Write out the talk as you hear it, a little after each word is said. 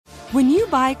When you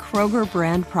buy Kroger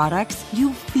brand products,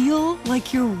 you feel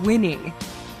like you're winning.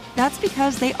 That's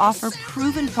because they offer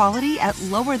proven quality at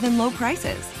lower than low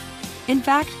prices. In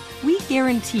fact, we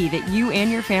guarantee that you and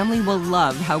your family will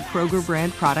love how Kroger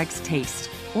brand products taste,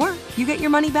 or you get your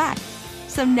money back.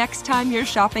 So next time you're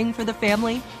shopping for the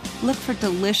family, look for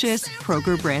delicious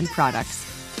Kroger brand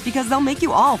products, because they'll make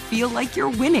you all feel like you're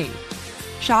winning.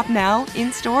 Shop now,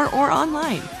 in-store, or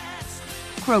online.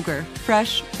 Kroger,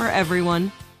 fresh for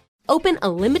everyone. Open a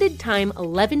limited-time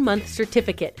 11-month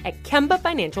certificate at Kemba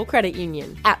Financial Credit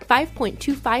Union. At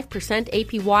 5.25%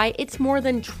 APY, it's more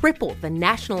than triple the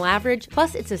national average,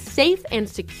 plus it's a safe and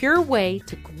secure way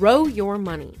to grow your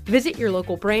money. Visit your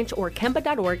local branch or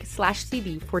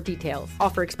kemba.org/CD for details.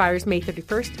 Offer expires May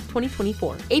 31st,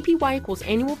 2024. APY equals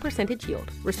annual percentage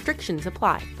yield. Restrictions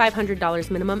apply.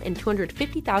 $500 minimum and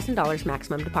 $250,000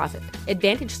 maximum deposit.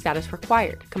 Advantage status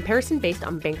required. Comparison based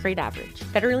on bank rate average.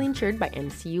 Federally insured by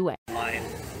NCUA. Line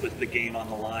with the game on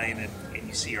the line, and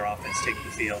you see your offense take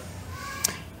the field.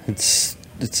 It's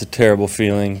a terrible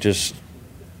feeling, just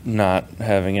not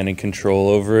having any control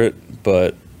over it,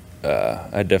 but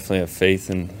I definitely have faith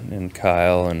in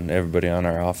Kyle and everybody on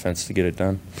our offense to get it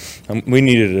done. We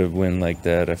needed a win like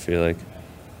that, I feel like.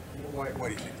 Why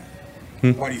do you think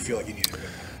that? Why do you feel like you needed a win?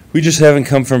 We just haven't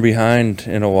come from behind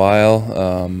in a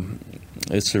while.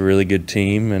 It's a really good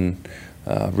team and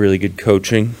really good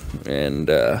coaching,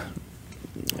 and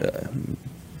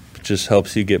just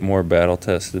helps you get more battle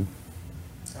tested.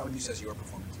 How would you say your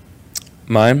performance?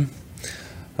 Mine?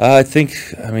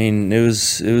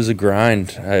 It was a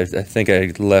grind. I think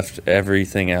I left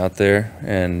everything out there,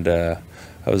 and I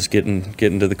was getting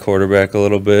to the quarterback a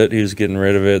little bit. He was getting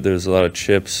rid of it. There was a lot of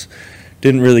chips.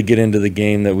 Didn't really get into the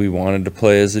game that we wanted to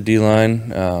play as a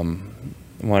D-line.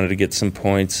 Wanted to get some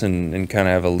points and kind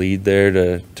of have a lead there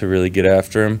to really get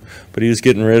after him. But he was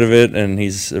getting rid of it, and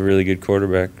he's a really good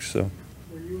quarterback. So.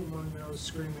 Were you among those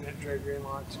screaming at Dre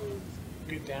Greenlaw to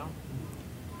get down?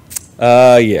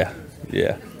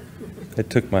 Yeah. I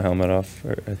took my helmet off,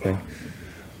 I think.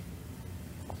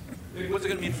 What's it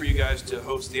going to mean for you guys to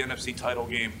host the NFC title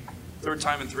game? Third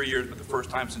time in 3 years, but the first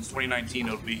time since 2019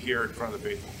 it'll be here in front of the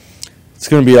faithful. It's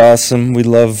going to be awesome. We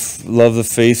love the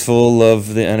faithful,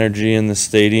 love the energy in the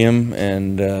stadium,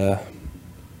 and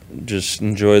just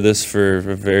enjoy this for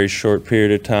a very short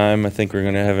period of time. I think we're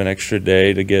going to have an extra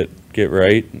day to get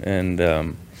right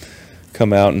and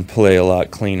come out and play a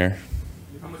lot cleaner.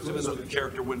 How much of this was a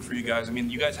character win for you guys? I mean,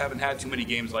 you guys haven't had too many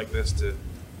games like this to,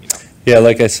 Yeah,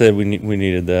 like I said, we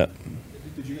needed that.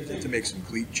 Did you guys have to make some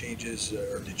cleat changes,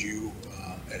 or did you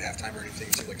at halftime or anything?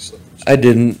 It seemed like slip. I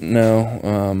didn't.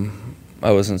 No.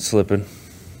 I wasn't slipping. You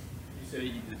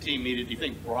said the team needed. Do you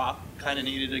think Brock kind of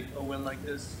needed a win like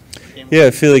this? Yeah, I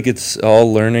feel like it's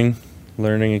all learning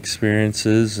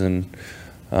experiences, and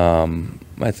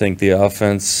I think the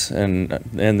offense and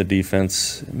the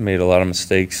defense made a lot of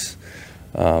mistakes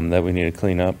that we need to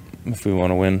clean up if we want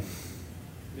to win.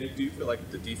 Do you feel like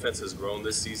the defense has grown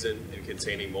this season in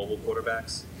containing mobile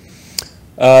quarterbacks?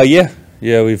 Yeah,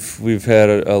 we've had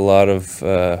a lot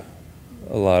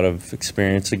of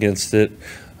experience against it.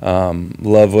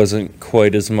 Love wasn't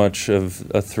quite as much of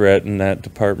a threat in that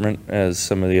department as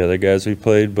some of the other guys we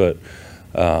played, but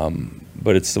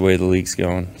it's the way the league's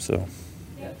going. So.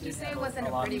 You say it wasn't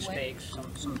a pretty mistakes,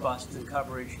 some busts in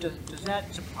coverage. Does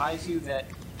that surprise you that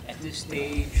at this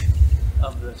stage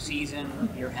of the season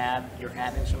you're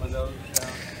having some of those?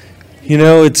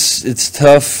 It's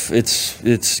tough.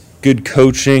 It's good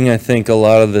coaching. I think a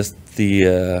lot of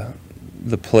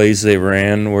the plays they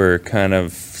ran were kind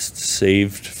of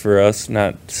saved for us,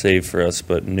 not saved for us,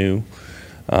 but new,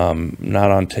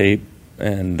 not on tape.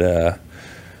 And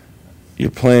you're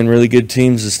playing really good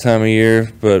teams this time of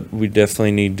year, but we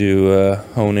definitely need to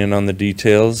hone in on the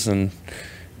details and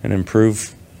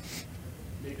improve.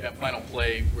 That final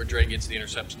play where Dre gets the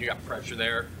interception, you got pressure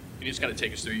there. You just kind of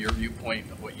take us through your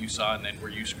viewpoint of what you saw, and then were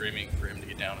you screaming for him to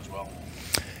get down as well?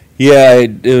 Yeah,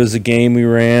 it was a game we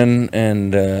ran,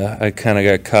 and I kind of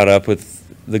got caught up with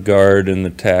the guard and the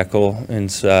tackle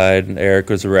inside. Eric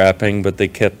was wrapping, but they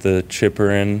kept the chipper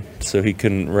in so he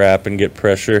couldn't wrap and get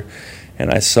pressure.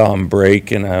 And I saw him break,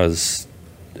 and I was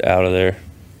out of there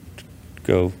to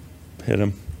go hit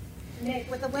him. Nick,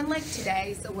 with a win like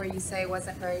today, so where you say it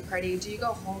wasn't very pretty, do you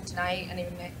go home tonight and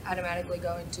even automatically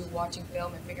go into watching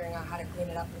film and figuring out how to clean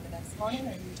it up for the next morning,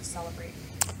 or do you just celebrate?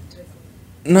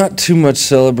 Not too much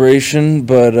celebration,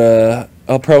 but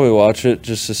I'll probably watch it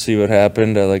just to see what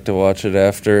happened. I like to watch it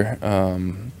after.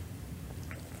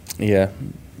 Yeah.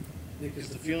 Nick, is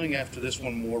the feeling after this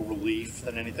one more relief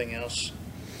than anything else?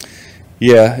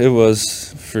 Yeah, it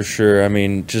was for sure. I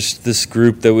mean, just this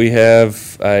group that we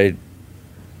have, I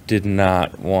did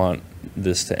not want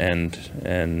this to end,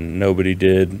 and nobody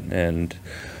did, and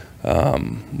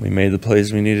we made the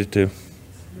plays we needed to.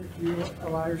 Do you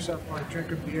allow yourself to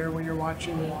drink a beer when you're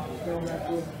watching the film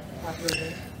after a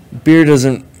game? Beer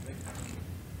doesn't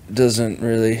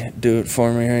really do it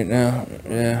for me right now.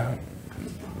 Yeah,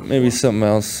 maybe something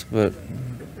else, but.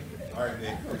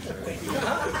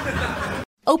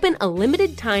 Open a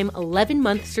limited-time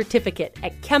 11-month certificate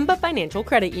at Kemba Financial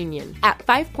Credit Union. At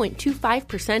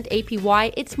 5.25%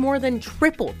 APY, it's more than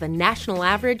triple the national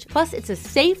average, plus it's a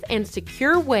safe and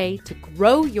secure way to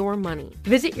grow your money.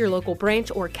 Visit your local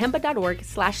branch or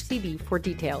kemba.org/CD for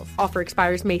details. Offer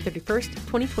expires May 31st,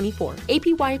 2024.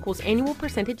 APY equals annual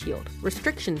percentage yield.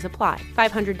 Restrictions apply.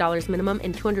 $500 minimum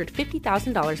and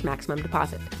 $250,000 maximum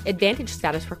deposit. Advantage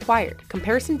status required.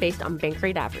 Comparison based on bank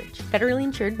rate average. Federally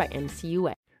insured by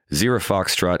NCUA. Zero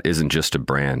Foxtrot isn't just a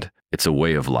brand, it's a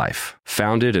way of life.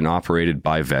 Founded and operated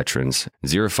by veterans,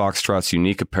 Zero Foxtrot's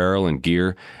unique apparel and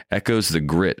gear echoes the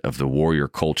grit of the warrior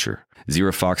culture.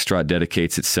 Zero Foxtrot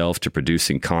dedicates itself to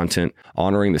producing content,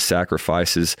 honoring the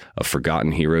sacrifices of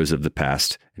forgotten heroes of the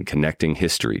past, and connecting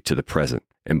history to the present.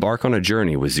 Embark on a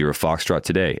journey with Zero Foxtrot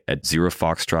today at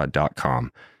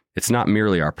zerofoxtrot.com. It's not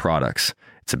merely our products,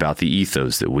 it's about the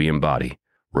ethos that we embody.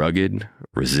 Rugged,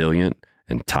 resilient,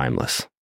 and timeless.